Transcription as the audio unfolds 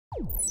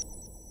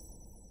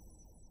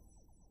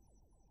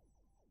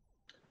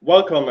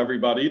Welcome,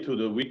 everybody, to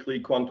the weekly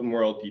Quantum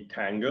World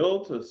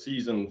Detangled,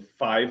 Season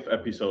 5,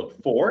 Episode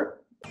 4.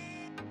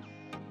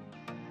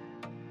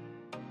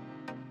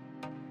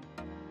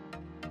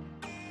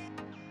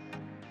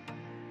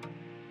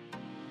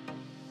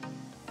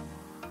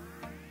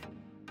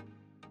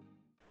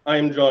 I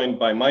am joined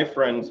by my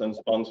friends and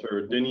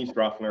sponsor, Denise,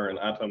 Ruffner, and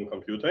Atom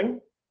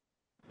Computing.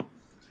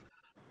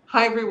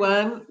 Hi,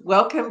 everyone.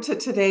 Welcome to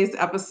today's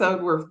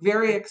episode. We're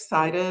very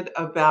excited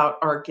about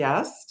our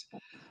guest,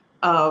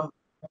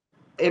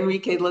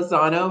 Enrique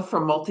Lizaso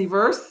from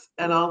Multiverse,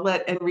 and I'll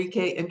let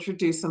Enrique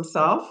introduce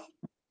himself.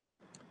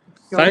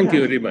 Thank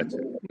you very much.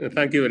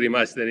 Thank you very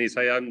much, Denise.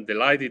 I am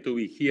delighted to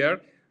be here.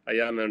 I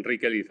am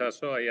Enrique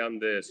Lizaso. I am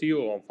the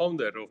CEO and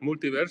founder of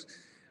Multiverse.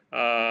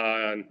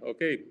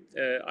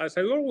 As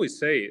I always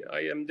say,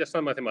 I am just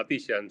a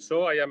mathematician.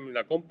 So I am in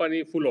a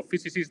company full of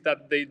physicists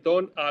that they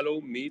don't allow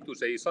me to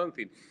say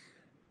something,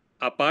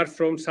 apart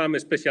from some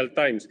special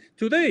times.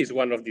 Today is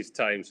one of these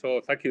times. So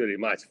thank you very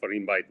much for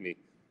inviting me.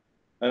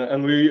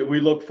 And we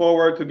look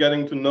forward to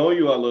getting to know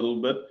you a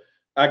little bit.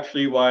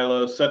 Actually,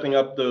 while setting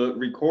up the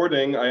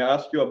recording, I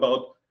asked you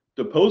about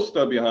the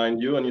poster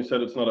behind you, and you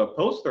said it's not a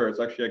poster, it's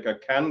actually like a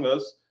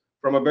canvas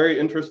from a very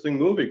interesting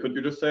movie. Could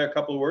you just say a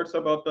couple words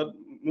about that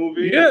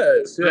movie?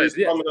 Yes,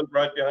 Prominent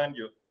right behind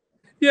you.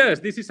 Yes,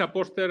 this is a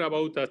poster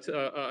about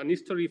an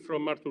history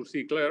from Arthur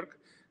C. Clarke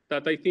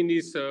that I think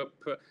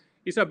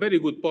is a very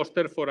good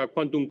poster for a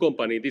quantum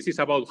company. This is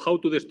about how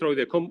to destroy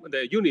the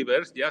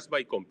universe just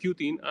by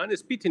computing and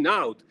spitting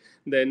out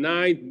the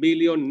 9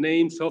 billion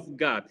names of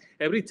God.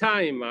 Every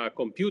time a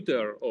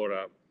computer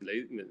or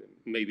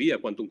maybe a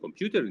quantum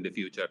computer in the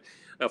future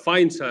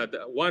finds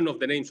one of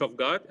the names of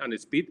God and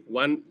spit,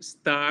 one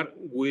star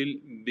will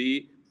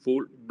be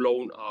full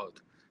blown out.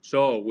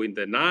 So when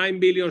the 9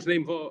 billion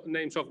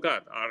names of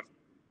God are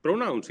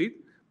pronounced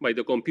by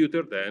the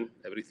computer, then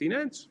everything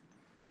ends.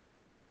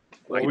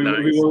 Well, we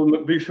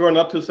will be sure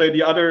not to say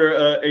the other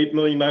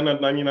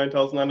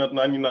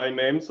 8,999,999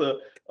 names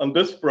on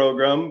this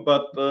program,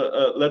 but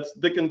let's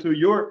dig into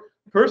your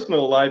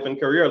personal life and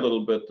career a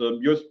little bit.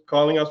 You're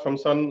calling us from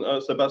San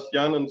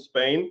Sebastian in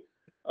Spain.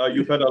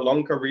 You've had a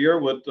long career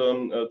with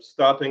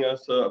starting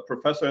as a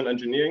professor in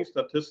engineering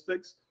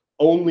statistics,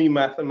 only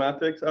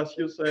mathematics, as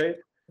you say.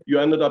 You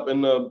ended up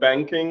in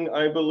banking,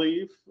 I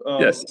believe,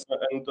 yes,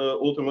 and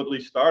ultimately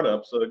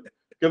startups.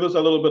 Give us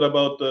a little bit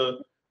about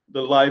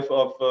the life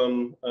of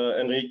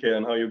Enrique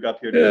and how you got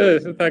here today.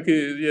 Yes, thank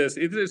you. Yes,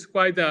 it is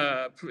quite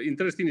an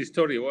interesting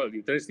story. Well,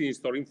 interesting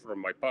story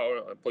from my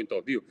point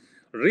of view.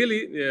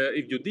 Really,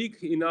 if you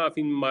dig enough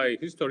in my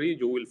history,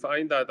 you will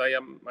find that I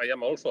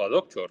am also a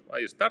doctor.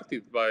 I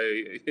started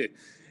by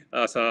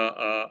as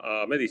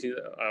a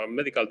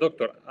medical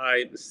doctor.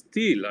 I am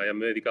a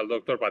medical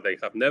doctor, but I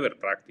have never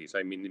practiced.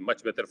 I mean,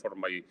 much better for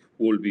my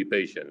will-be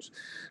patients.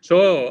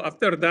 So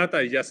after that,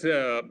 I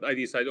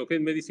decided, okay,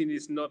 medicine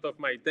is not of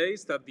my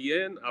taste at the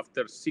end,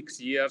 after 6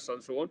 years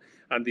and so on,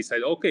 and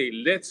decided, okay,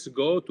 let's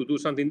go to do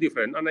something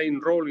different. And I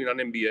enrolled in an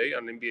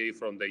MBA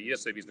from the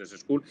ESA Business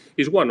School.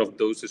 It's one of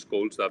those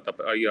schools that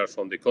appears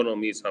on the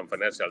economies and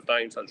Financial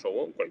Times and so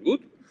on, quite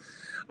good.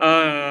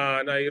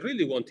 And I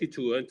really wanted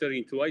to enter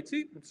into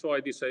IT, so I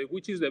decided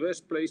which is the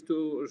best place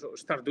to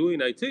start doing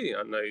IT.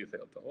 And I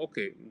thought,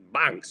 okay,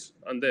 banks,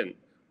 and then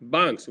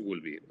banks will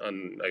be.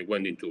 And I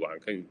went into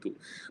banking too.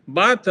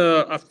 But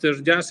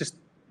after just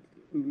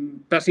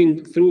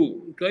passing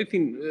through, I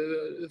think,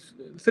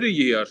 3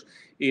 years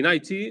in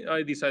IT,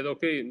 I decided,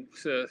 okay,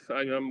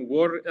 I am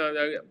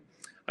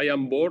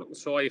bored,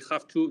 so I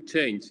have to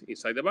change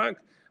inside the bank.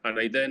 And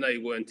then I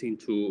went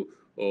into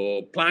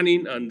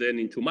planning, and then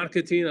into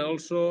marketing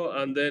also,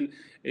 and then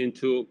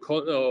into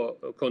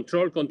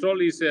control.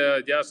 Control is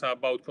just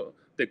about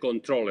the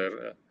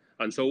controller,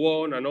 and so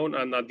on and on.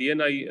 And at the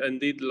end, I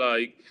ended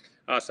like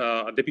as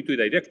a deputy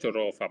director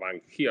of a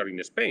bank here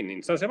in Spain,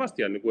 in San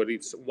Sebastian, where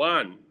it's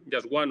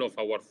just one of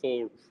our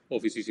 4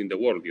 offices in the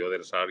world. The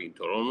others are in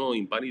Toronto,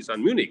 in Paris,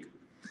 and Munich.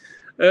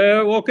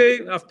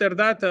 Okay, after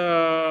that,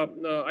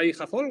 I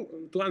have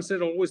to answer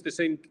always the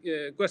same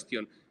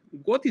question.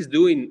 What is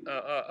doing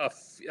a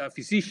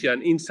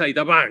physician inside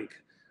a bank?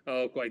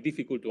 Quite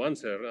difficult to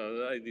answer.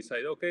 I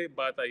decided, okay,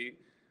 but I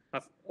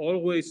have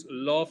always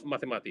loved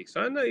mathematics.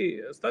 And I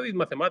studied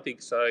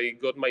mathematics. I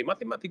got my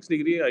mathematics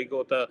degree. I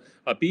got a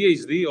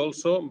PhD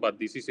also, but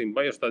this is in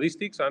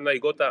biostatistics. And I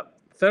got a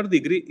 3rd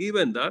degree,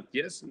 even that,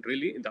 yes,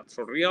 really, that's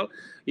for real,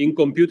 in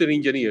computer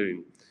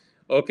engineering.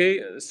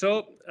 Okay,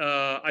 so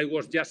I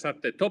was just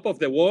at the top of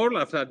the world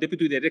as a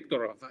deputy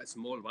director of a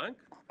small bank.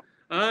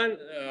 And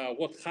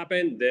what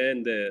happened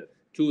then? The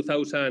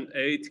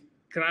 2008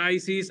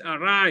 crisis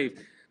arrived.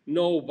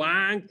 No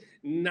bank,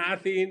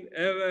 nothing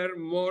ever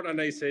more. And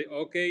I say,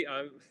 okay,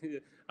 I'm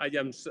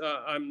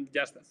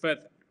just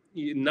fed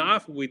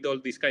enough with all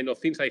these kind of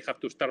things. I have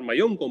to start my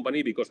own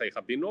company because I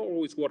have been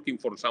always working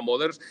for some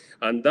others.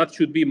 And that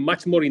should be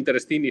much more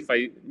interesting if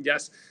I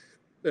just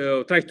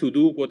try to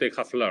do what I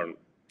have learned.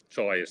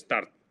 So I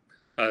start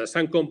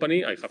some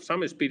company. I have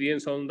some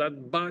experience on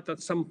that, but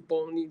at some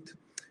point,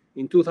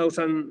 in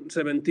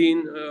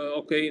 2017,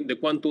 okay, the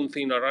quantum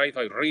thing arrived.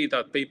 I read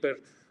that paper,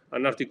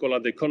 an article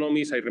at The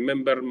Economist. I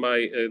remember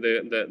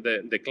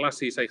the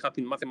classes I had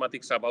in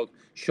mathematics about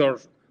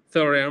short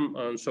theorem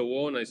and so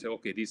on. I said,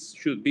 okay, this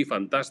should be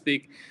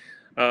fantastic,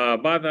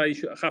 but I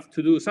have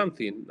to do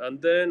something.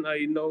 And then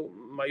I know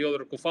my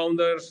other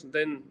co-founders.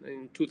 Then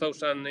in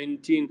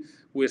 2019,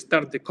 we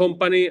start the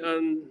company,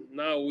 and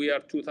now we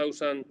are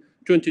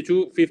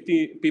 2022,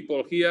 50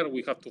 people here.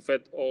 We have to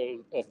feed all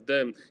of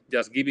them,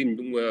 just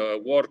giving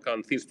work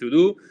and things to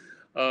do.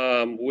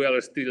 We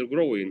are still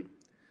growing.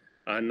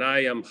 And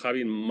I am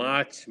having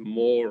much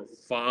more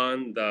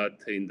fun than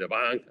in the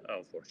bank,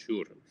 and for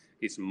sure,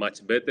 it's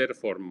much better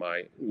for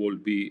my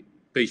will-be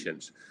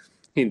patients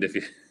in the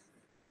future.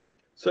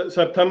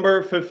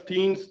 September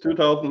 15th,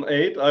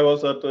 2008, I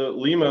was at the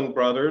Lehman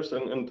Brothers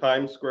in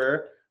Times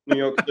Square, New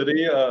York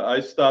City.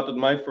 I started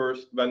my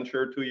first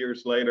venture 2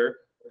 years later.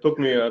 Took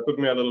me a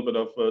little bit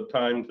of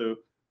time to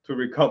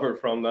recover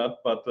from that,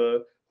 but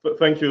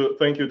thank you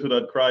to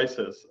that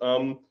crisis.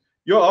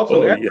 You're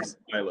also an aircraft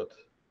pilot.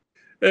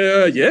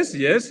 Yes,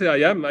 I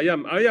am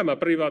a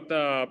private.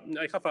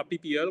 I have a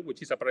PPL,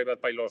 which is a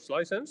private pilot's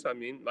license. I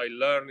mean, I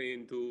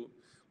learned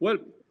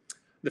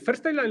the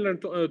first time I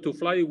learned to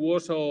fly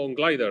was on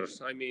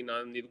gliders. I mean,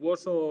 and it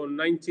was on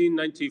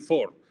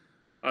 1994.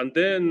 And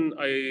then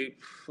I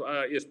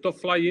stopped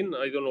flying.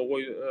 I don't know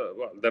why.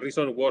 Well, the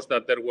reason was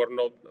that there were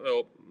not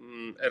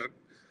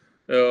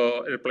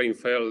airplane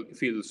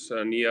fields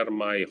near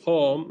my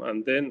home,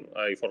 and then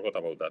I forgot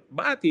about that.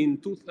 But I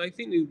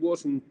think it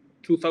was in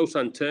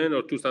 2010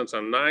 or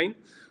 2009,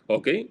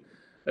 okay,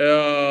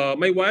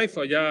 my wife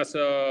just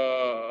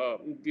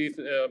gave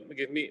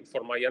me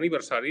for my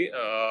anniversary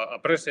a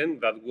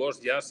present that was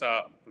just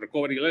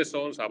recovery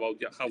lessons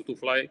about how to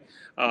fly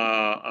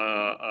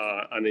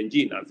an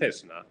engine, a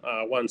Cessna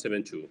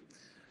 172.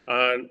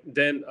 And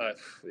then,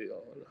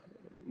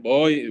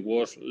 boy, it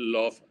was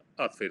love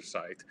at first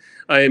sight.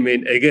 I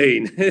mean,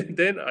 again,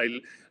 then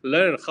I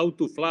learned how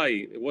to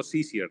fly. It was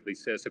easier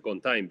this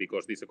second time,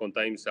 because the second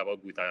time is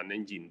about with an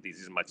engine. This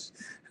is much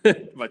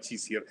much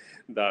easier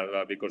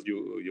than, because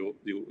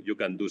you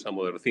can do some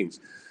other things.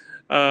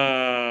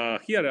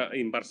 Here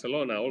in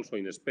Barcelona, also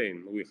in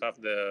Spain, we have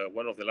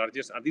one of the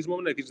largest. At this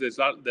moment, it is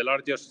the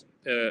largest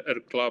air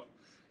club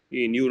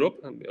in Europe.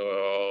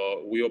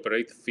 We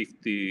operate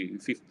 50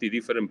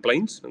 different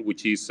planes,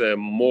 which is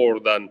more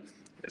than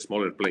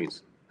smaller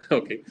planes.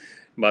 Okay,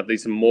 but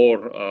it's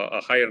more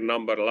a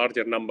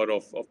larger number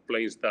of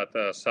planes than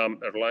some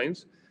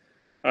airlines.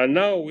 And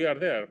now we are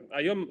there.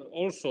 I am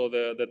also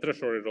the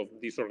treasurer of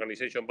this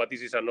organization, but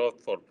this is a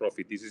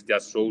not-for-profit. This is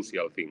just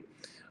social thing.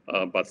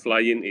 But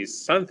flying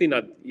is something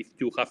that if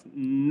you have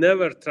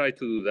never tried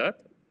to do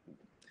that,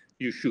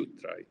 you should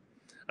try.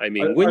 I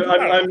mean,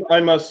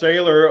 I'm a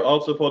sailor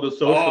also for the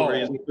social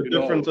reasons. The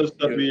difference is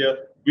that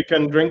we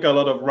can drink a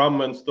lot of rum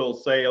and still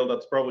sail.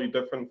 That's probably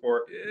different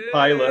for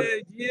pilots.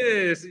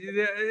 Yes,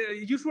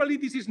 usually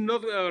this is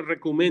not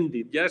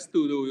recommended, just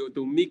to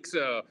mix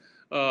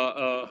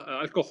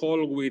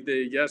alcohol with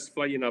just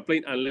flying a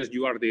plane, unless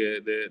you are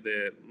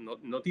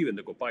not even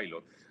the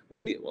co-pilot.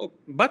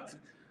 But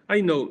I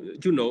know,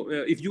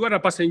 if you are a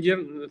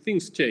passenger,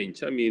 things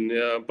change. I mean,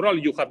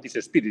 probably you have this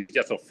spirit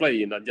just of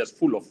flying and just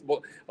full of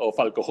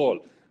alcohol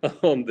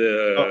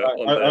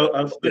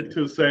I'll stick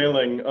to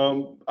sailing.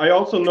 I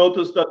also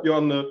noticed that you're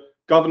on the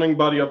governing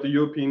body of the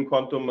European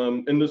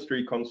Quantum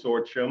Industry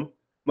Consortium.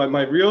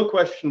 My real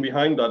question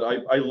behind that,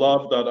 I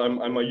love that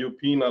I'm a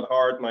European at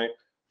heart. My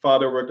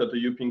father worked at the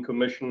European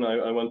Commission.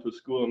 I went to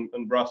school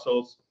in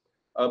Brussels.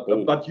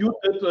 But you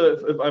did,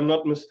 if I'm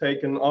not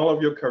mistaken, all of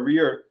your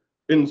career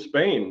in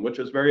Spain, which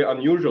is very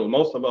unusual.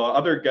 Most of our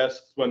other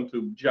guests went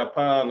to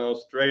Japan,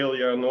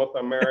 Australia, North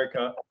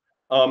America.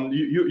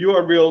 You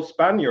are a real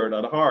Spaniard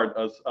at heart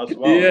as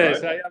well.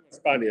 Yes, right? I am a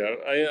Spaniard.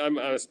 I'm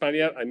a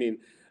Spaniard. I mean,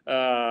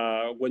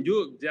 when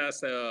you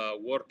just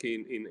work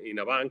in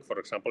a bank, for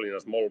example, in a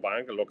small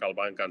bank, a local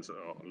bank, and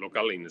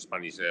local in the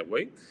Spanish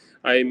way,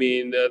 I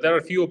mean, there are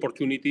a few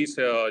opportunities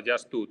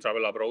just to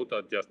travel abroad,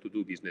 just to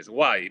do business.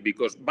 Why?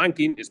 Because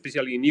banking,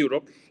 especially in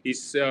Europe,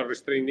 is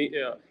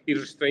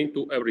restrained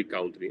to every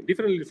country.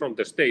 Differently from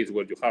the States,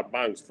 where you have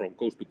banks from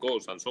coast to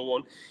coast and so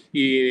on.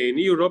 In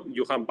Europe,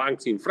 you have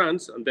banks in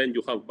France, and then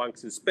you have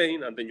banks in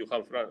Spain, and then you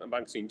have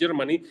banks in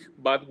Germany,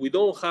 but we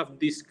don't have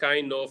this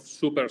kind of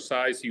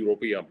super-sized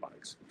European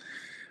banks.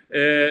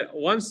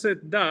 Once said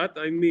that,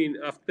 I mean,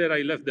 after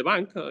I left the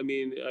bank, I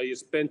mean, I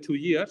spent 2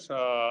 years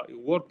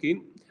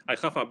working. I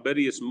have a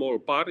very small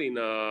part in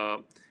a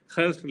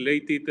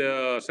health-related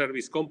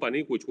service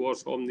company, which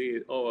was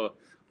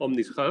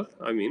Omnis Health.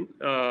 I mean,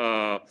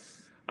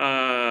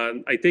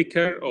 and I take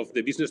care of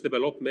the business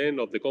development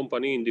of the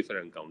company in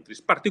different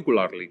countries,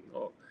 particularly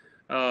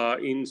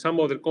in some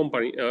other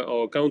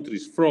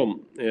countries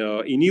from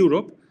in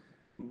Europe.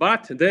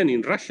 But then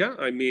in Russia,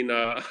 I mean,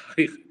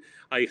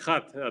 I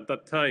had at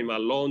that time a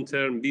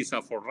long-term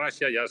visa for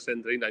Russia, just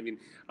entering. I mean,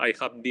 I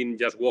have been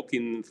just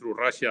walking through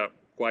Russia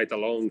quite a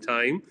long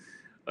time.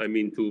 I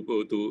mean,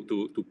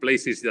 to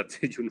places that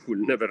you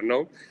will never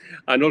know.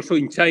 And also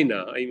in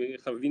China, I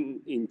have been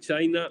in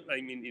China,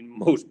 I mean, in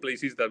most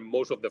places that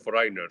most of the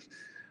foreigners,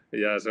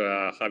 just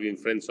having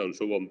friends and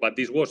so on. But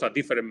this was a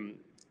different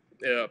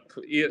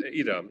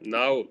era.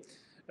 Now,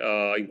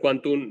 in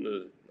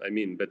Quantum, I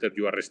mean, better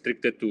you are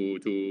restricted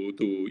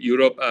to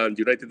Europe and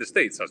United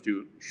States, as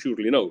you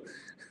surely know.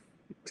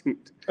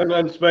 And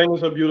then Spain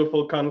is a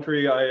beautiful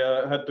country.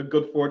 I had the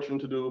good fortune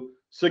to do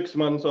 6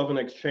 months of an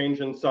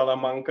exchange in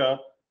Salamanca,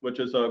 which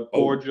is a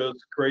gorgeous,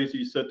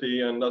 crazy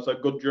city. And as a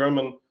good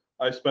German,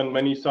 I spent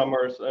many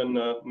summers in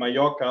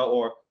Mallorca,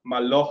 or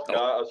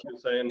Mallorca, as you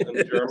say in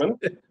German.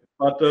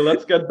 But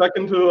let's get back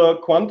into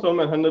Quantum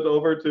and hand it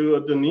over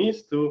to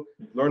Denise to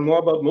learn more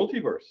about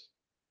multiverse.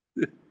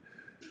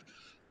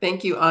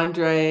 Thank you,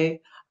 Andre.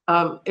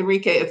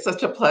 Enrique, it's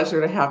such a pleasure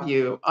to have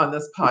you on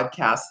this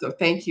podcast. So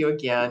thank you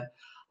again.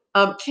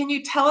 Can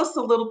you tell us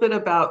a little bit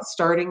about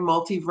starting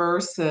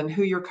Multiverse and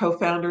who your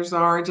co-founders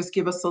are, and just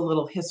give us a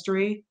little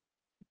history?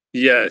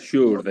 Yeah,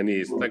 sure,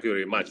 Denise. Thank you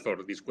very much for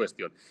this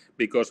question.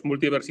 Because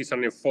Multiverse is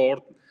an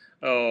effort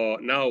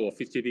now of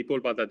 50 people,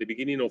 but at the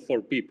beginning of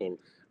 4 people.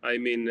 I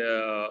mean,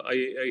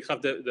 I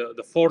have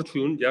the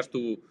fortune just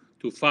to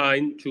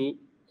find 2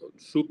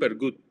 super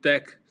good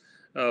tech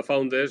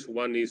founders.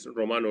 One is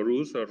Romano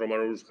Rus.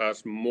 Romano Rus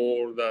has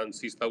more than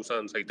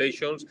 6,000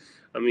 citations.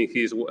 I mean,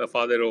 he's a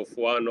father of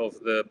one of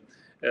the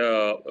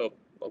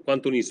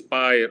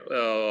quantum-inspired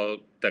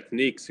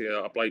techniques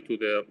applied to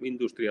the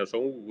industry and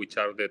so on, which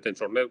are the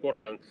tensor network.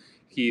 And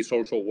he is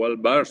also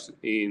well-versed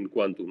in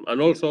quantum.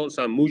 And also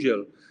Sam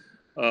Mugel,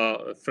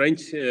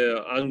 French,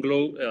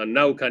 Anglo, and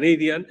now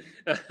Canadian,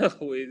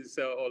 who is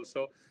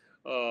also,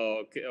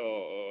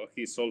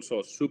 he's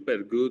also super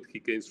good. He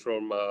came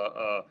from,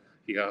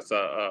 he has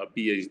a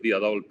PhD, a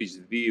double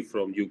PhD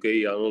from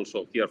UK, and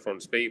also here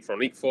from Spain, from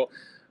ICFO,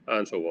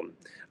 and so on.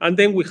 And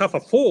then we have a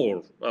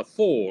fourth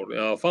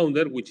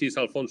founder, which is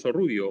Alfonso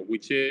Rubio,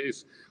 which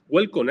is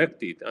well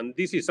connected. And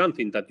this is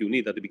something that you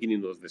need at the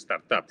beginning of the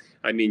startup.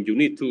 I mean, you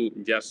need to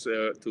just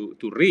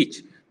to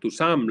reach to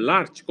some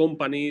large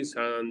companies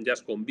and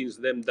just convince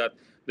them that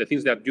the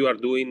things that you are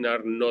doing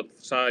are not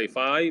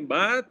sci-fi,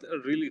 but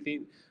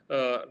really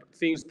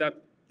things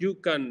that you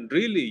can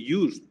really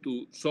use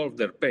to solve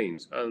their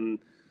pains. And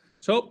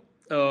so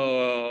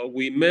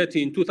we met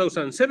in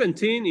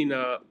 2017 in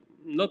a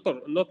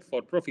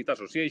not-for-profit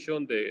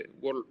association, the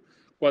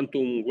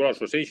Quantum World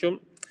Association.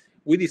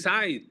 We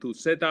decided to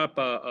set up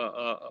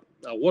a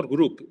work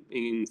group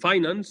in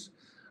finance,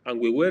 and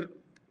we were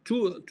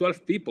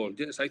 12 people.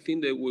 Yes, I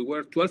think that we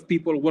were 12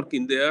 people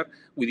working there.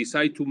 We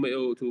decided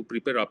to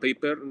prepare a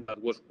paper that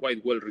was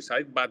quite well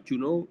received, but you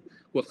know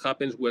what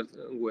happens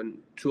when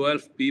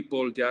 12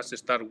 people just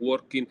start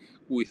working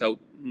without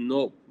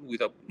no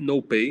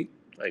pay.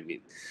 I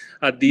mean,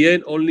 at the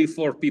end, only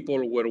 4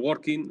 people were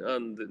working,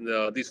 and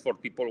these 4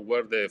 people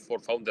were the 4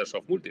 founders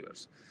of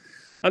Multiverse.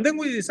 And then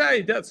we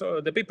decided that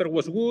the paper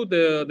was good.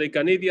 The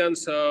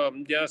Canadians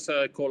just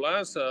called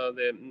us,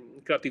 the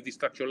Creative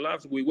Destruction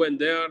Labs. We went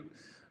there.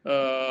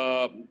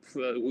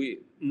 We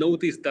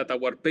noticed that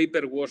our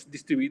paper was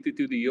distributed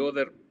to the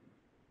other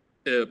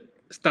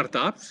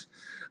startups.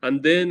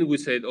 And then we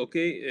said,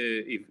 okay,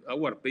 if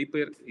our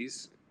paper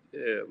is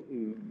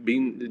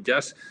being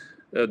just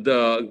is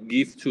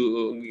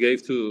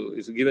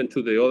given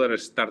to the other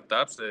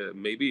startups,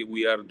 maybe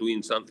we are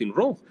doing something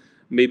wrong.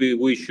 Maybe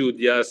we should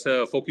just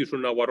focus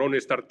on our own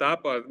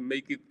startup and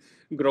make it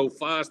grow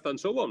fast and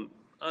so on.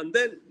 And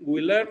then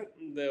we learned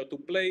to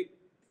play.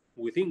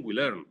 We think we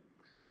learned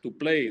to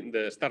play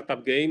the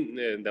startup game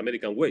the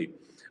American way.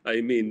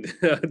 I mean,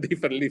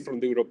 differently from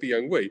the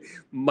European way.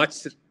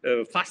 Much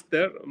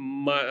faster,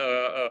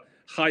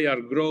 higher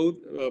growth,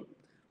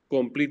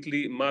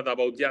 completely mad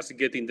about just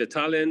getting the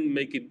talent,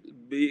 make it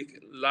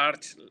big,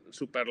 large,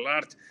 super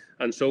large,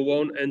 and so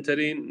on,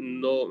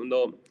 entering,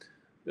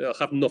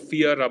 have no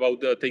fear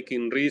about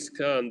taking risks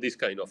and these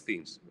kind of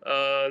things.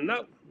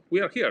 Now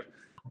we are here.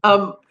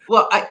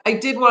 Well, I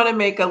did want to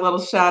make a little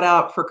shout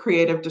out for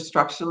Creative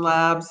Destruction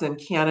Labs in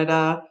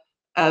Canada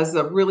as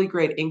a really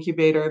great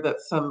incubator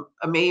that some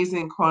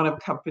amazing quantum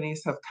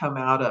companies have come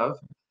out of.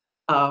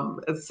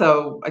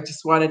 So I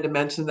just wanted to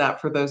mention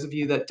that for those of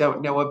you that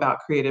don't know about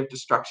Creative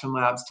Destruction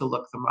Labs, to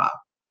look them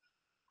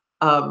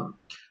up.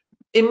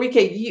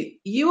 Enrique,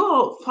 you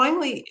all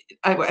finally,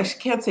 I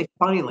can't say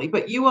finally,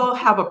 but you all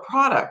have a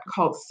product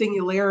called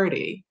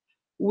Singularity,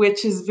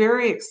 which is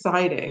very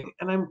exciting.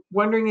 And I'm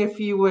wondering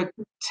if you would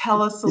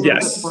tell us a little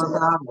bit more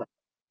about it.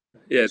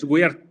 Yes,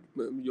 we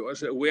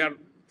are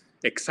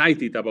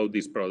excited about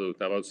this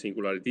product, about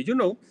Singularity. You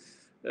know,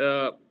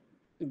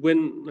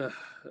 when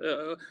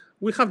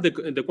we have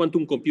the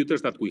quantum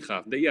computers that we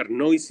have, they are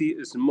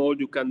noisy, small,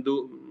 you can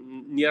do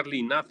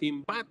nearly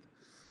nothing, but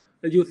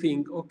you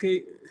think,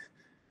 okay,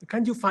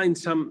 can you find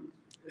some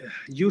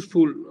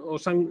useful or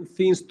some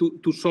things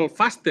to solve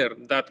faster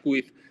that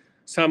with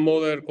some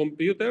other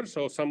computers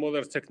or some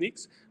other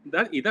techniques,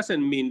 that it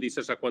doesn't mean this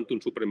is a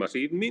quantum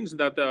supremacy. It means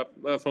that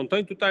from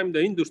time to time,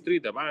 the industry,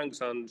 the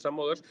banks, and some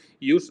others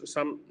use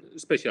some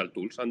special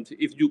tools. And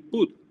if you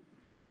put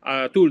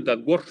a tool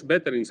that works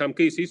better in some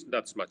cases,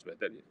 that's much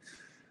better.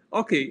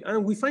 Okay,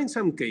 and we find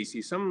some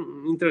cases,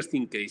 some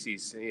interesting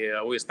cases.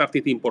 We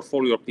started in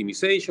portfolio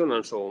optimization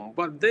and so on,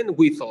 but then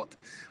we thought,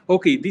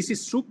 okay, this is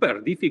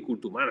super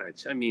difficult to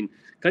manage. I mean,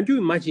 can you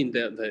imagine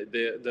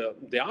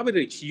the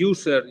average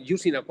user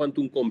using a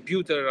quantum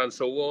computer and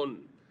so on?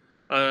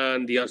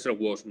 And the answer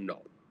was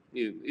no,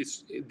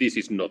 this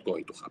is not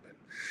going to happen.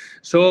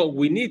 So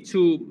we need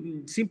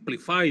to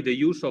simplify the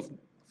use of,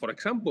 for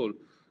example,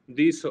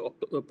 this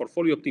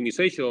portfolio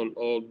optimization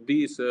or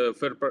this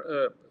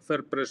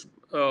fair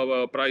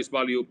price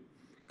value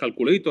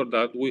calculator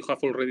that we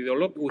have already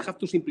developed. We have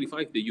to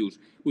simplify the use.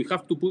 We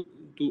have to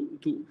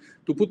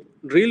put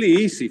really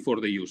easy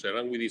for the user,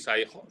 and we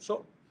decide,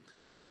 so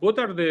what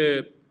are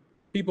the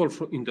people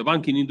in the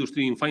banking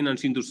industry, in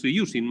finance industry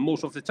using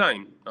most of the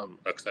time?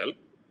 Excel.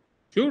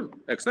 Sure,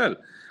 Excel.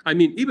 I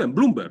mean, even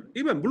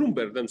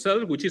Bloomberg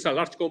themselves, which is a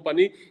large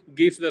company,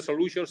 gives the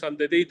solutions and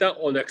the data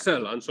on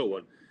Excel and so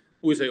on.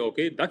 We say,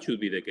 okay, that should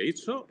be the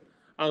case. So,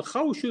 and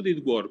how should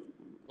it work?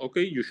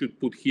 Okay, you should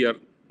put here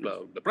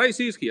the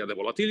prices, here the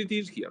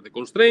volatilities, here the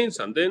constraints,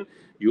 and then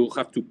you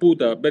have to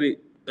put a very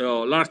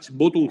large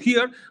button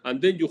here,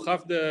 and then you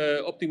have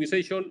the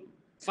optimization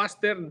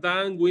faster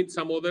than with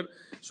some other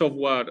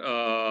software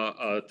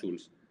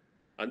tools.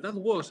 And that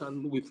was,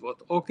 and we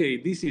thought, okay,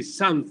 this is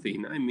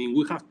something. I mean,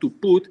 we have to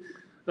put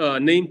a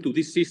name to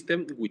this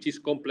system, which is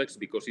complex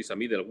because it's a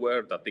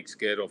middleware that takes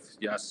care of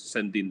just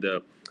sending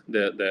the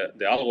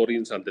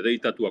algorithms and the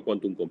data to a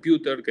quantum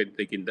computer,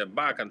 taking them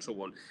back, and so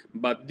on.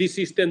 But this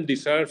system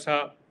deserves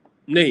a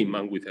name,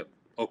 and with it,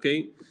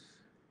 okay,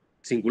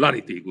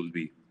 Singularity would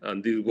be,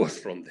 and this was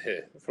from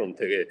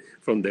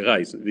the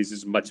guys. This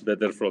is much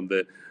better from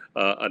the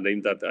a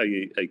name that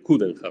I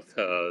couldn't have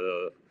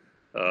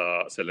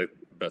selected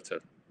better.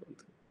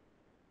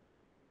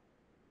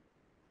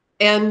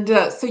 And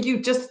so you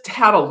just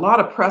had a lot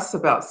of press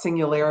about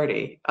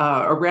Singularity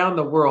around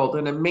the world,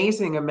 an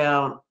amazing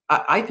amount,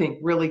 I think,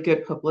 really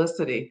good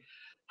publicity.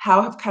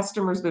 How have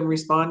customers been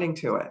responding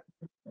to it?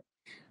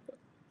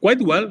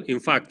 Quite well, in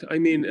fact. I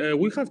mean,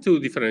 we have two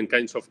different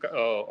kinds of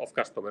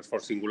customers for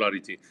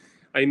Singularity.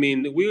 I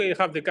mean, we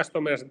have the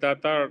customers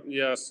that are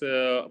just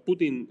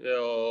putting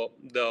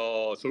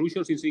the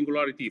solutions in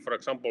Singularity, for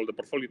example, the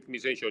portfolio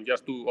optimization,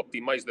 just to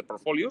optimize the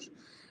portfolios.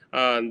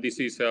 And this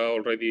is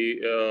already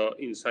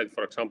inside,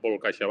 for example,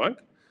 CaixaBank,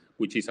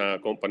 which is a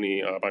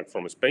company, a bank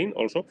from Spain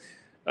also.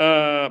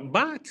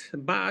 But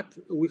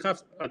we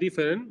have a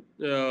different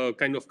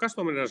kind of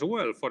customer as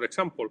well. For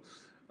example,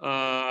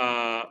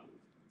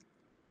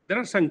 there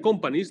are some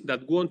companies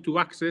that want to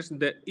access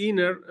the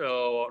inner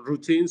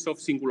routines of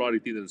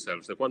Singularity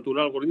themselves, the quantum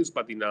algorithms,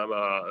 but in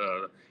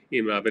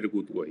a very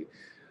good way.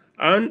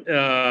 And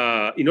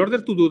in order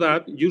to do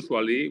that,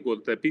 usually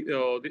what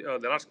the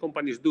large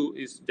companies do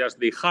is just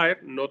they hire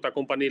not a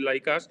company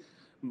like us,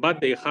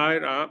 but they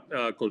hire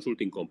a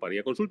consulting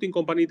company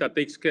that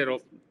takes care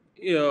of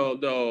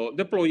the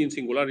deploying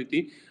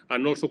Singularity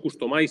and also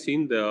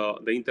customizing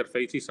the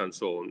interfaces and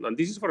so on. And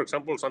this is, for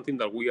example, something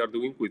that we are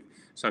doing with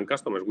some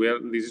customers.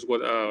 This is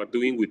what we are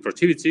doing with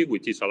Prochivity,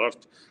 which is a large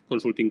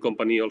consulting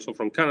company also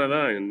from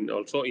Canada, and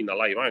also in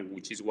Ally Bank,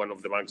 which is one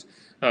of the banks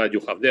you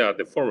have there,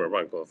 the former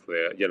bank of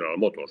the General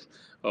Motors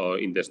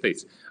in the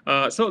States.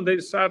 So there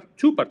are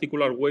two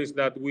particular ways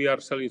that we are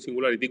selling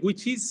Singularity,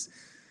 which is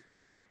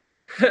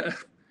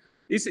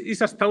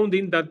it's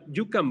astounding that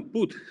you can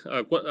put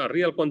a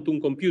real quantum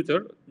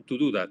computer to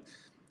do that.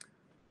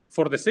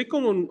 For the sake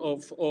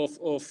of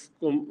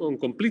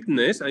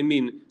completeness, I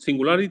mean,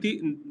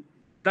 Singularity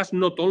does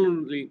not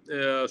only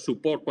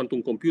support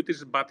quantum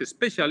computers, but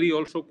especially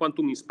also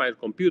quantum-inspired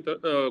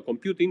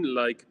computing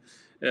like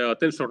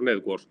tensor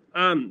networks.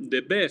 And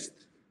the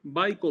best,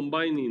 by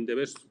combining the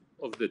best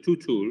of the two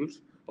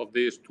tools, of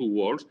these two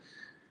worlds,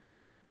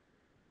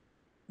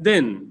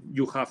 then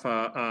you have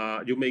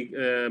you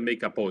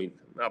make a point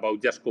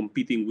about just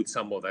competing with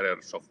some other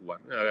software,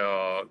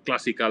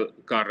 classical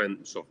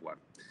current software.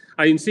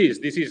 I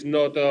insist, this is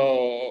not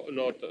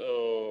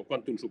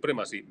quantum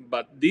supremacy,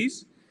 but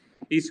this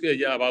is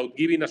about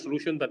giving a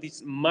solution that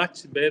is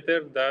much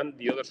better than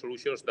the other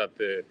solutions that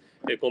the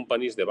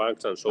companies, the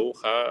banks, and so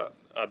on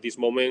at this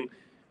moment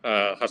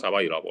has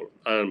available,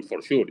 and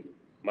for sure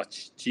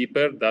much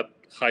cheaper than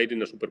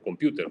hiring a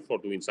supercomputer for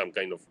doing some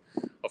kind of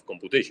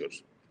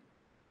computations.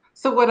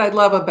 So what I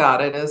love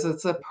about it is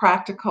it's a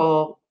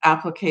practical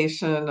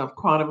application of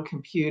quantum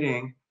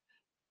computing,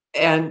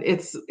 and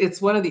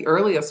it's one of the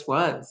earliest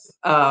ones.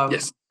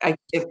 Yes.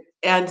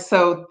 And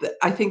so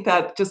I think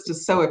that just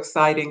is so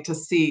exciting to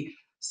see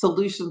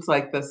solutions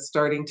like this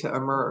starting to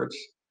emerge.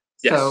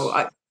 Yes. So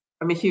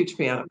I'm a huge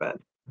fan of it.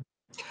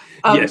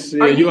 Yes,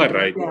 you are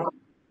right. Yeah.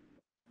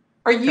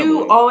 Are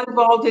you all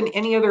involved in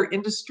any other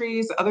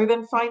industries other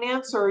than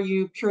finance, or are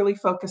you purely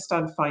focused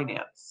on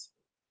finance?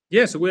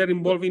 Yes, we are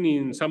involving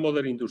in some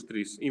other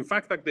industries. In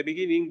fact, at the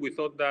beginning, we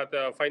thought that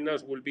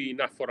finance will be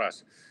enough for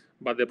us.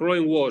 But the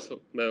problem was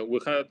we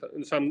had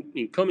some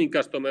incoming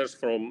customers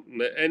from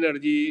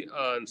energy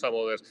and some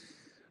others.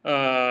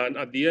 And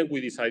at the end,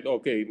 we decided,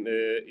 okay,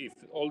 if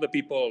all the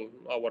people,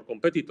 our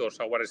competitors,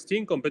 our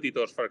esteemed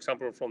competitors, for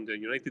example, from the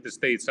United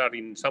States, are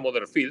in some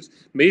other fields,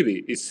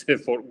 maybe it's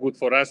good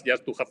for us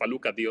just to have a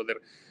look at the other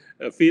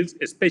fields,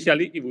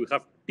 especially if we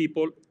have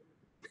people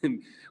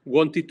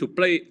wanted to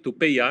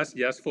pay us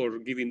just for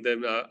giving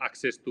them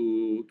access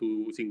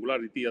to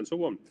Singularity and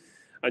so on.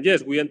 And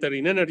yes, we enter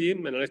in energy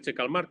and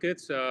electrical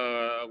markets.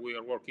 We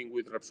are working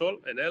with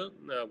Repsol and Enel,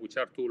 which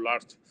are two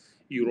large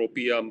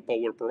European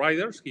power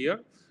providers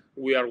here.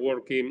 We are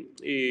working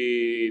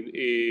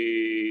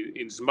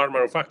in smart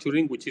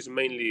manufacturing, which is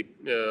mainly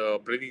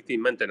predictive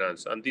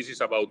maintenance, and this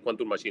is about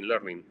quantum machine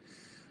learning.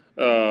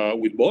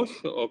 With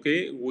Bosch,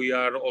 okay, we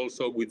are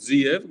also with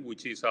ZF,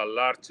 which is a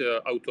large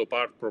auto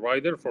part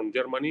provider from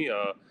Germany.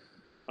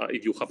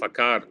 If you have a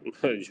car,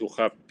 you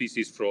have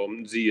pieces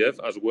from ZF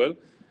as well.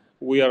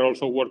 We are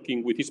also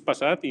working with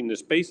Hispasat in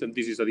space, and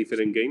this is a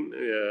different game.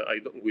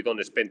 We don't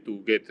expect to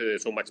get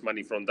so much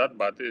money from that,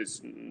 but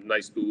it's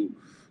nice to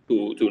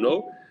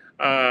know.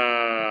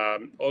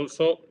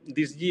 Also,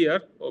 this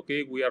year,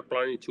 okay, we are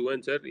planning to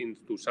enter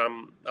into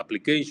some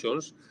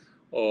applications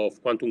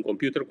of quantum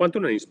computer,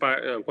 quantum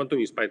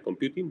inspired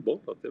computing,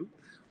 both of them,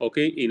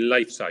 okay, in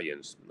life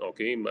science,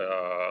 okay,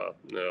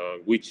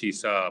 which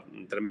is a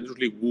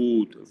tremendously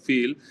good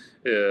field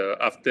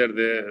after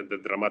the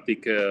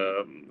dramatic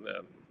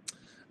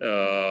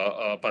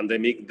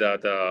pandemic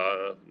that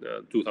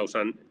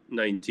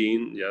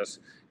 2019 just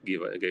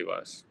gave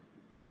us.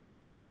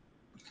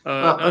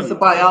 Well, as a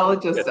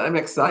biologist, yes, I'm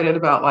excited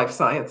about life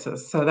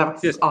sciences, so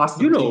that's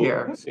awesome to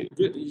hear.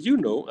 You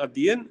know, at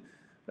the end,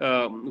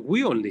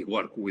 we only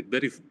work with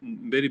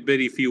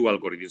very few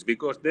algorithms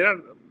because there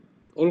are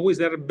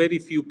very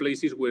few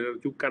places where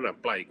you can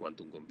apply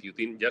quantum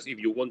computing. Just if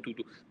you want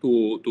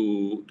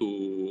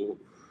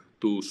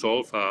to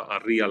solve a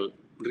real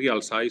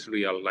size,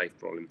 real life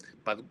problem.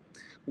 But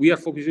we are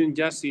focusing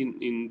just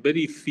in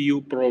very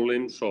few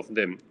problems of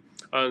them.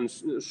 And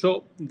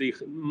so they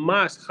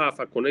must have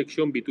a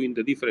connection between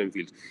the different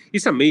fields.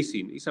 It's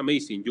amazing. It's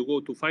amazing. You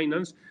go to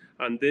finance,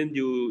 and then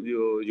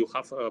you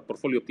have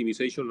portfolio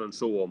optimization and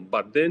so on.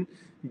 But then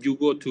you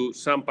go to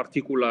some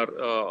particular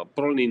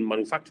problem in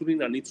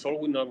manufacturing, and it's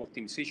solving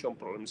optimization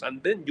problems.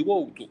 And then you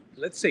go to,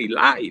 let's say,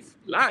 life,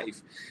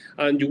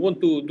 and you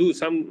want to do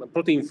some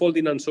protein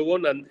folding and so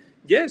on. And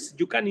yes,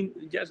 you can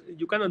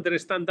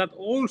understand that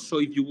also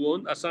if you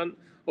want as an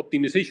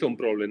optimization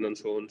problem and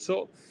so on.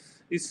 So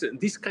it's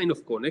this kind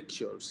of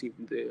connections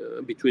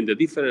between the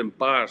different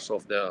parts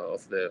of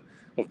the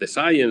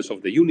science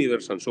of the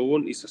universe and so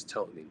on is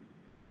astounding.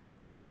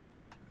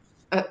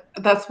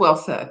 That's well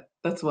said.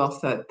 That's well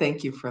said.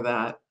 Thank you for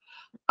that.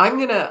 I'm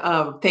going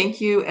to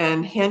thank you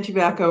and hand you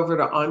back over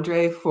to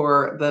André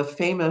for the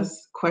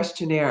famous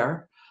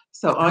questionnaire.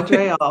 So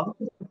André, I'll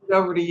hand it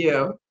over to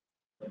you.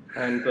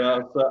 And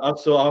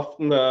as so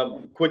often, a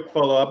quick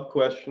follow-up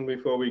question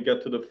before we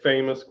get to the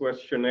famous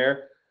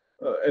questionnaire.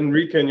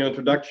 Enrique, in your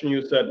introduction,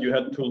 you said you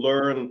had to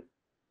learn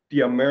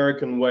the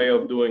American way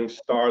of doing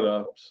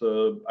startups,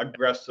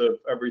 aggressive,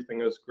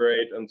 everything is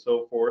great, and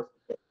so forth.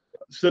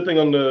 Sitting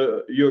on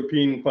the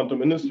European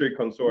Quantum Industry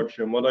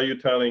Consortium, what are you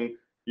telling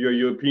your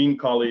European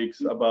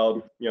colleagues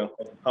about,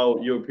 how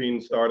European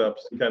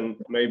startups can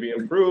maybe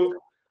improve,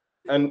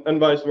 and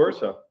vice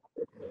versa?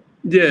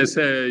 Yes,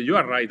 you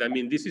are right. I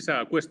mean, this is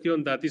a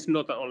question that is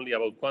not only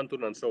about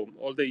quantum, and so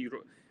all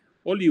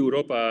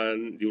Europe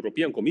and the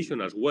European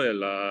Commission as well.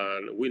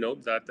 We know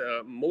that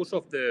most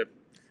of the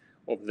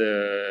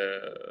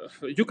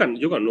you can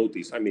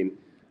notice. I mean,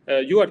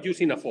 you are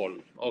using a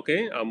phone,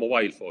 okay, a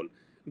mobile phone.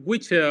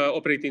 Which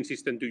operating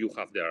system do you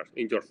have there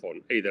in your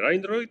phone? Either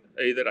Android,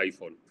 either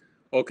iPhone.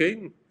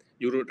 Okay,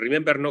 you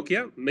remember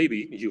Nokia?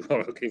 Maybe you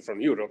came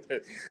from Europe.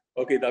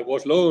 Okay, that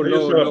was long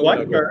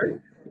BlackBerry.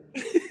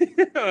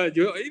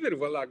 You even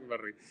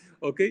BlackBerry.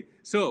 Okay,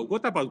 so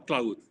what about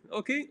cloud?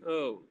 Okay,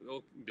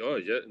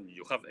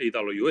 you have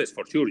AWS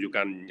for sure. You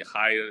can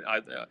hire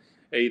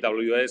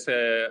AWS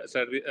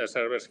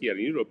servers here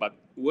in Europe, but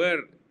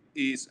where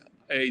is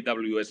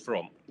AWS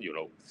from?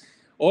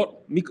 Or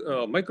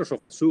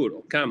Microsoft Azure.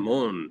 Oh, come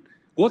on,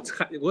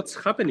 what's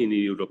happening in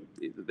Europe?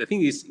 The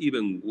thing is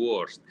even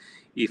worse.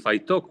 If I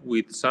talk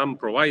with some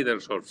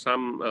providers or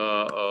some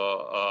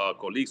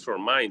colleagues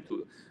from mine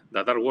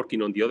that are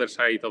working on the other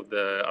side of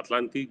the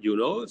Atlantic,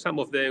 some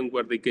of them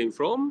where they came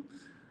from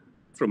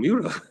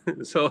Europe.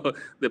 So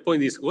the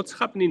point is, what's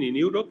happening in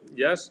Europe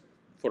just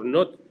for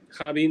not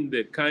having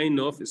the kind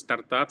of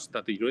startups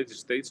that the United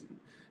States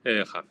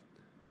have.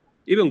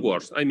 Even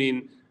worse. I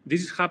mean,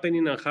 this is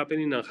happening and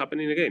happening and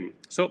happening again.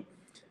 So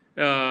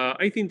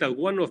I think that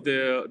one of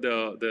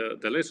the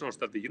lessons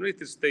that the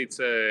United States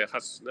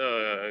has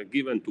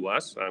given to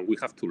us, and we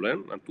have to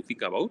learn and to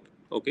think about,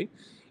 okay,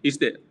 is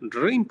the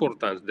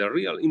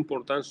real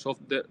importance of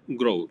the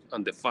growth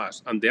and the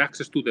fast and the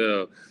access to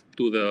the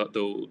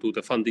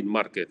funding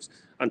markets,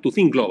 and to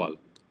think global,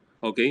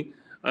 okay,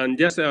 and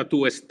just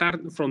to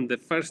start from the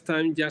first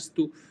time, just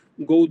to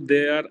go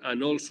there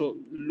and also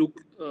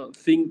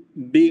think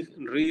big,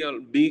 real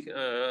big,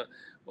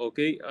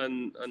 okay,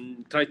 and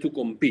try to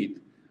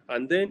compete.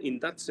 And then, in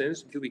that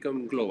sense, you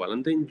become global,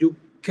 and then you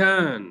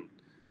can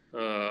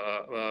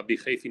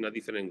behave in a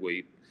different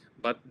way.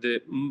 But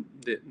the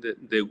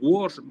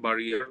worst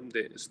barrier,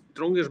 the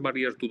strongest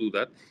barrier to do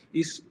that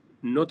is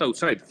not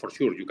outside. For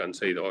sure, you can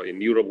say, oh, in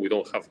Europe we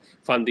don't have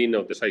funding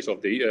of the size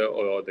of the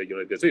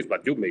United States,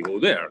 but you may go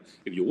there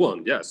if you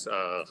want. Yes,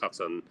 have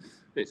some.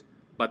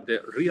 But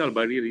the real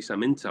barrier is a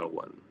mental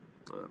one,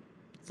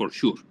 for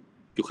sure.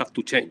 You have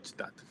to change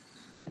that.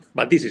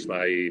 But this is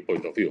my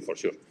point of view, for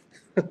sure.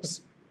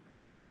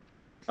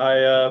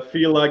 I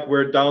feel like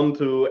we're down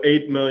to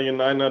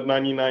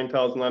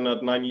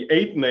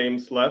 8,999,998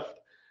 names left.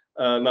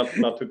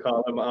 Not to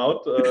call them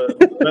out.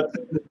 Let's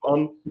move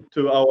on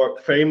to our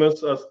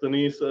famous, as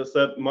Denise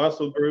said,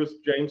 Marcel Bruce,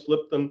 James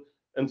Lipton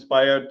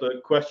inspired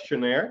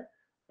questionnaire.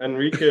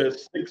 Enrique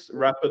is 6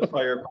 rapid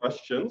fire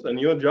questions,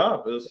 and your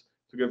job is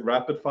to give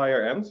rapid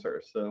fire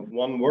answers.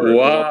 One word.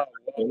 Wow.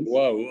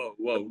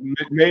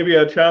 Maybe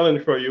a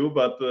challenge for you,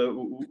 but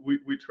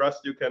we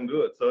trust you can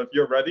do it. So if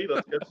you're ready,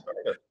 let's get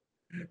started.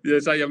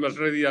 Yes, I am as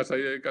ready as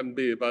I can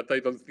be, but I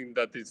don't think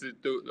that is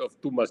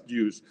of too much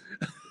use.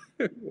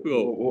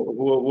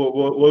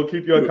 We'll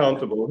keep you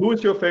accountable. Who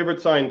is your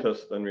favorite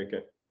scientist,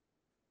 Enrique?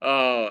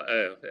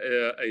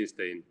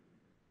 Einstein.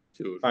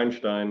 Sure.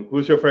 Einstein.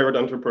 Who's your favorite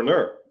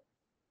entrepreneur?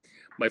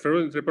 My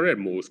favorite entrepreneur,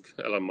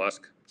 Elon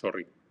Musk.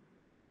 Sorry.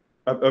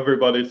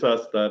 Everybody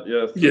says that,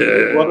 yes.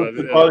 Yeah. What is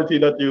the quality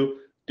that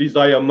you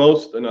desire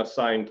most in a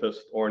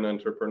scientist or an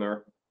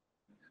entrepreneur?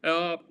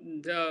 To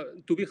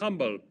be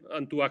humble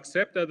and to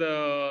accept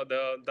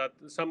that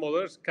some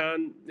others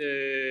can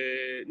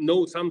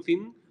know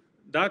something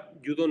that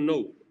you don't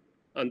know.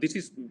 And this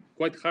is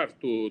quite hard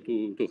to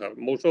have.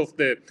 Most of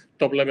the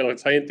top level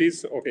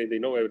scientists, okay, they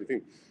know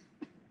everything.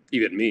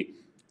 Even me.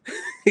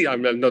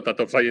 I'm not a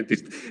top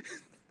scientist.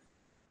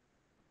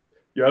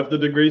 You have the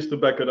degrees to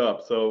back it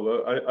up,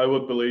 so I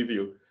would believe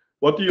you.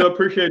 What do you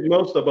appreciate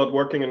most about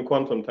working in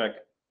quantum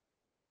tech?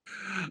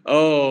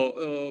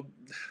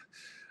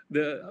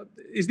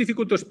 It's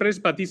difficult to express,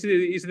 but it's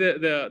the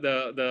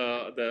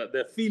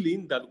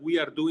feeling that we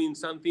are doing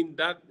something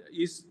that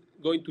is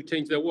going to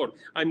change the world.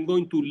 I'm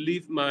going to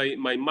leave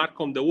my mark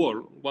on the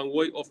world one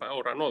way or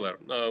another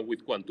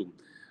with quantum.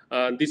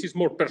 This is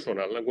more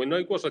personal. And when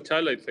I was a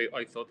child, I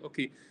thought,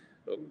 okay,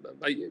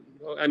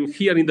 I'm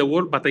here in the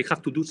world, but I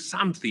have to do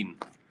something.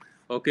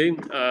 Okay,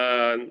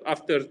 and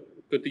after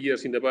 20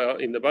 years in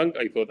the bank,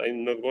 I thought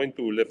I'm not going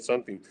to leave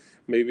something,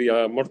 maybe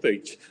a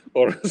mortgage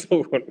or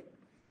so on.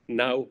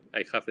 Now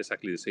I have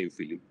exactly the same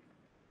feeling.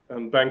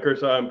 And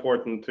bankers are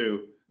important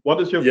too. What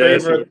is your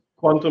favorite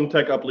quantum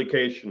tech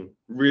application?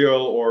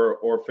 Real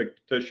or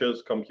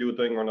fictitious,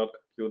 computing or not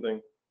computing?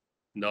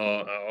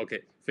 No, okay.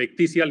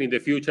 Fictitious in the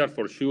future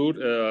for sure.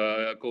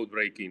 Code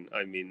breaking.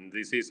 I mean,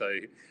 this is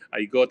I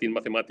got in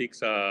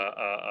mathematics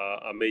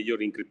a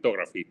major in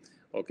cryptography.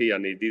 Okay,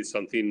 and it is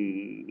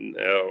something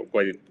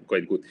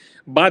quite good.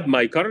 But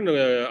my current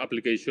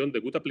application, the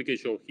good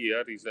application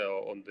here is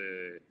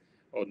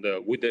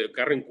with the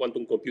current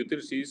quantum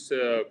computers is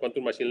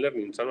quantum machine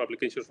learning. Some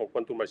applications for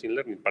quantum machine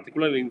learning,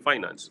 particularly in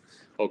finance.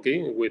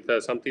 Okay, with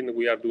something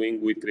we are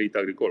doing with Crédit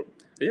Agricole.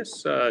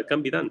 Yes,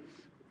 can be done.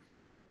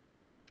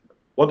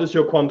 What is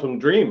your quantum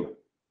dream?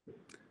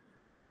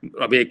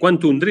 I mean, a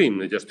quantum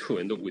dream, just to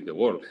end up with the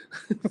world,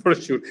 for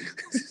sure.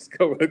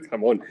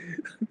 Come on.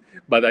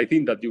 But I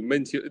think that you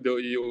mentioned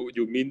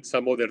you mean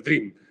some other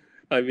dream.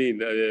 I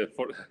mean,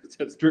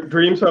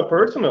 dreams are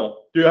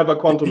personal. Do you have a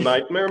quantum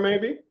nightmare,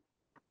 maybe?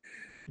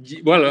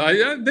 Well,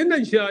 then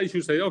I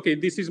should say, okay,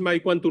 this is my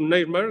quantum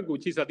nightmare,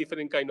 which is a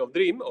different kind of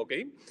dream,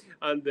 okay?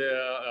 And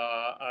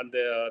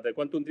the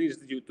quantum dream is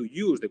to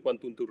use the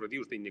quantum to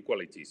reduce the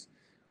inequalities.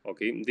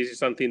 Okay, this is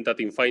something that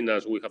in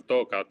finance we have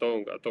talked a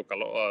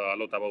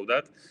lot about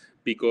that,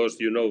 because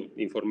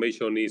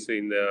information is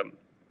in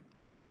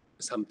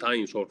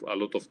sometimes or a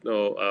lot of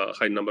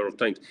high number of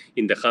times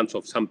in the hands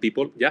of some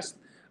people, yes,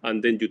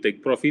 and then you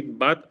take profit.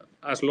 But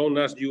as long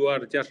as you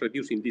are just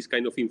reducing this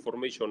kind of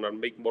information and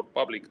make more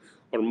public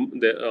or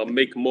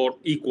make more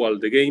equal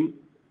the game,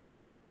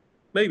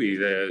 maybe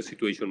the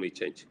situation may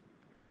change.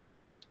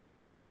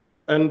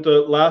 And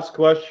last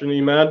question,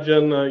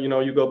 imagine,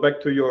 you go back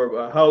to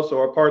your house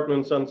or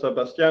apartment San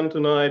Sebastian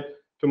tonight,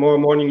 tomorrow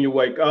morning you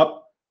wake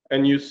up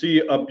and you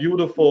see a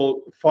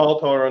beautiful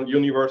fault-tolerant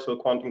universal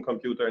quantum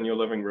computer in your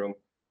living room.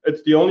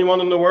 It's the only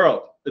one in the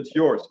world. It's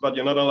yours, but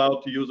you're not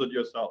allowed to use it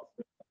yourself.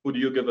 Who do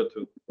you give it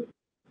to?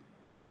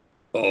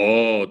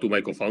 Oh, to my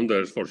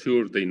co-founders, for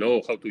sure, they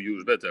know how to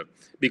use better.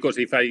 Because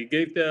if I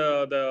gave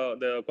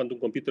the quantum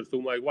computer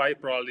to my wife,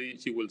 probably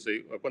she will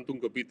say, a quantum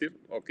computer,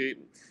 okay,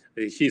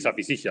 she's a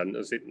physician.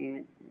 I say,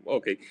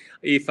 okay.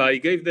 If I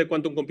gave the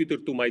quantum computer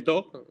to my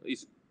dog,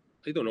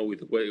 I don't know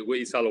which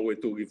is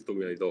allowed to give to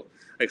my dog.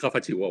 I have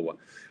a Chihuahua.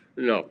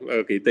 No,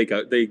 okay, take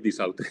this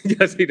out.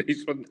 Just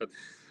erase on that.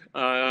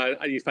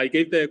 If I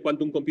gave the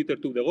quantum computer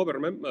to the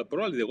government,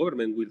 probably the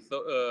government will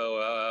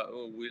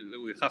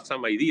have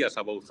some ideas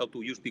about how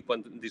to use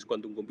these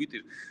quantum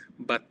computers,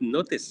 but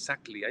not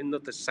exactly. I'm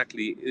not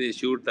exactly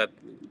sure that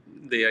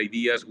the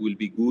ideas will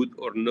be good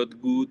or not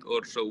good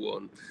or so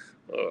on.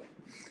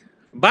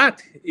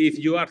 But if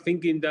you are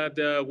thinking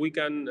that we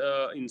can,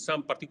 in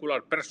some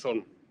particular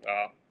person,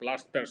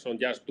 last person,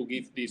 just to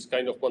give this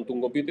kind of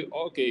quantum computer,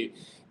 okay,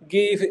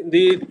 give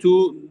it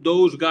to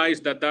those guys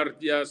that are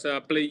just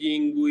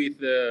playing with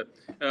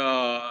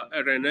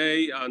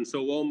RNA and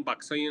so on,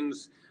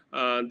 vaccines,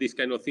 this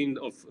kind of thing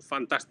of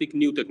fantastic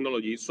new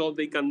technology, so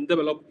they can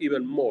develop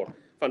even more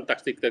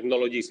fantastic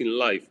technologies in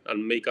life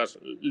and make us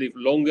live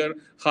longer,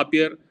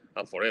 happier,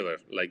 and forever,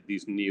 like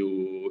this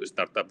new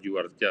startup you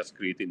are just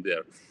creating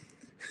there.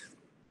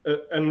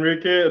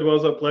 Enrique, it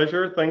was a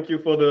pleasure. Thank you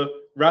for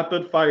the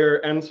rapid fire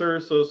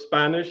answers, so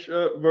Spanish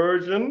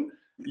version.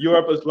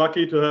 Europe is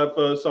lucky to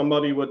have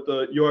somebody with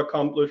your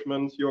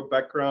accomplishments, your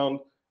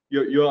background,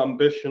 your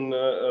ambition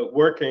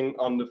working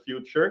on the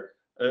future.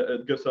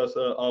 It gives us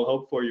all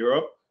hope for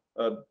Europe.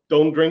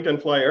 Don't drink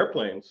and fly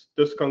airplanes.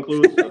 This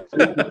concludes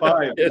season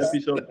 5, yes.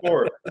 Episode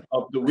 4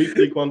 of the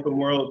weekly Quantum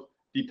World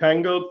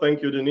Detangled.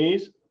 Thank you,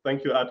 Denise.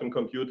 Thank you, Atom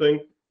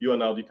Computing. You are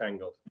now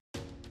detangled.